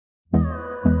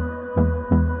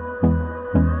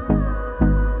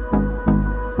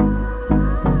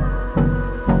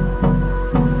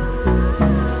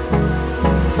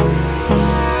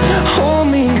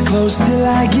close till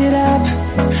I get up.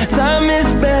 Time is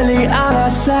barely on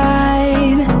our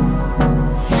side.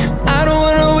 I don't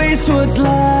wanna waste what's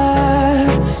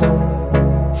left.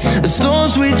 The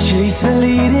storms we chase are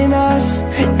leading us,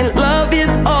 and love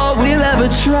is all we'll ever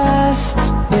trust.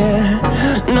 Yeah,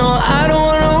 no, I don't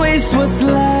wanna waste what's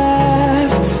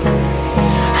left.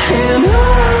 And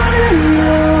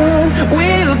on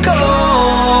we'll go,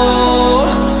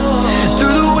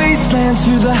 through the wastelands,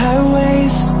 through the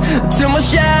highways, till my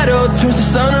shadow turns to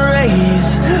sun rays.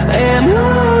 And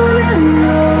on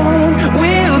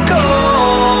we'll go,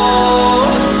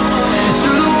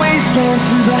 through the wastelands,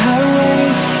 through the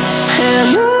highways, and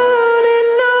on we'll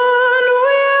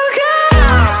go.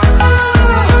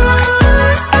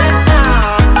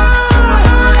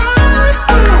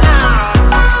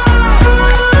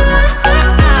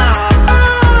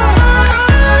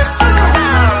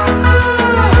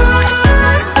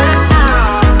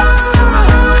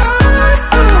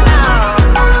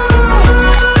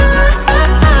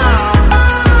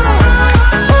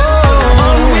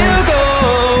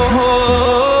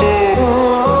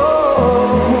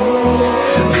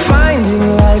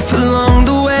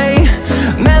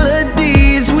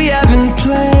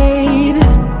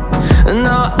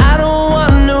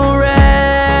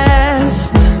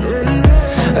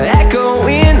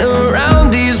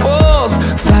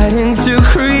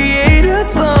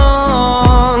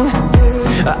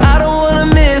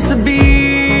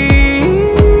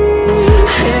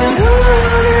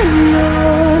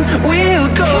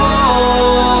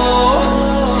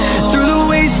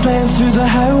 Through the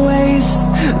highways,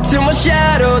 till my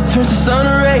shadow turns to sun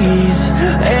rays.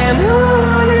 And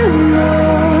on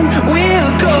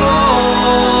we'll go,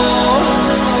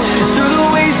 through the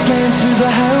wastelands, through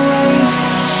the highways,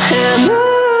 and on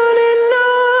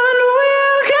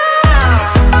we'll go.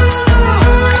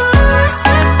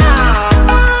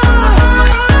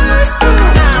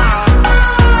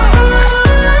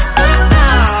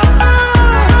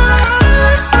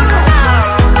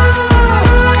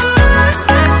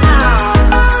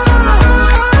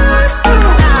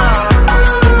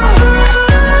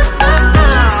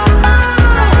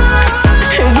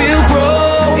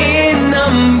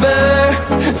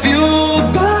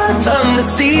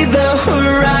 See the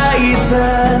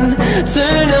horizon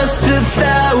turn us to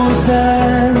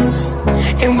thousands,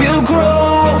 and we'll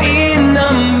grow in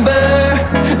number,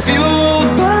 fueled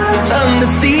by them. To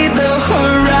see the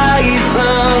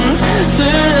horizon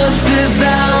turn us to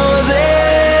thousands,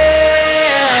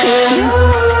 and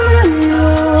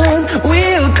on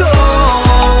we'll go,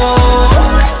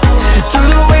 through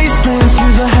the wastelands,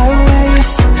 through the highways,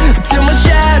 till my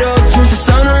shadow turns to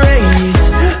sun rays.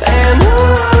 And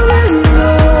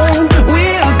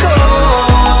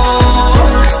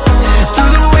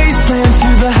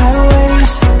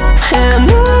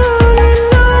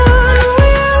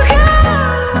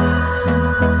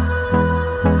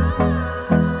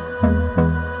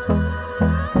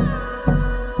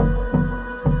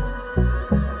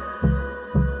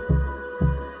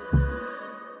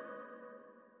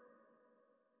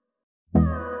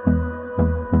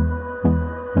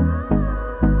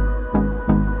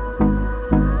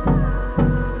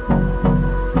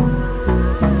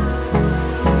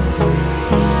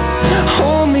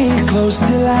close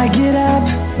till I get up.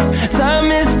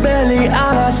 Time is barely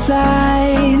on our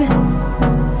side.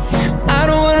 I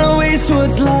don't wanna waste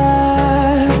what's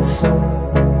left.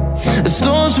 The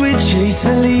storms we chase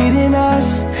are leading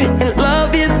us, and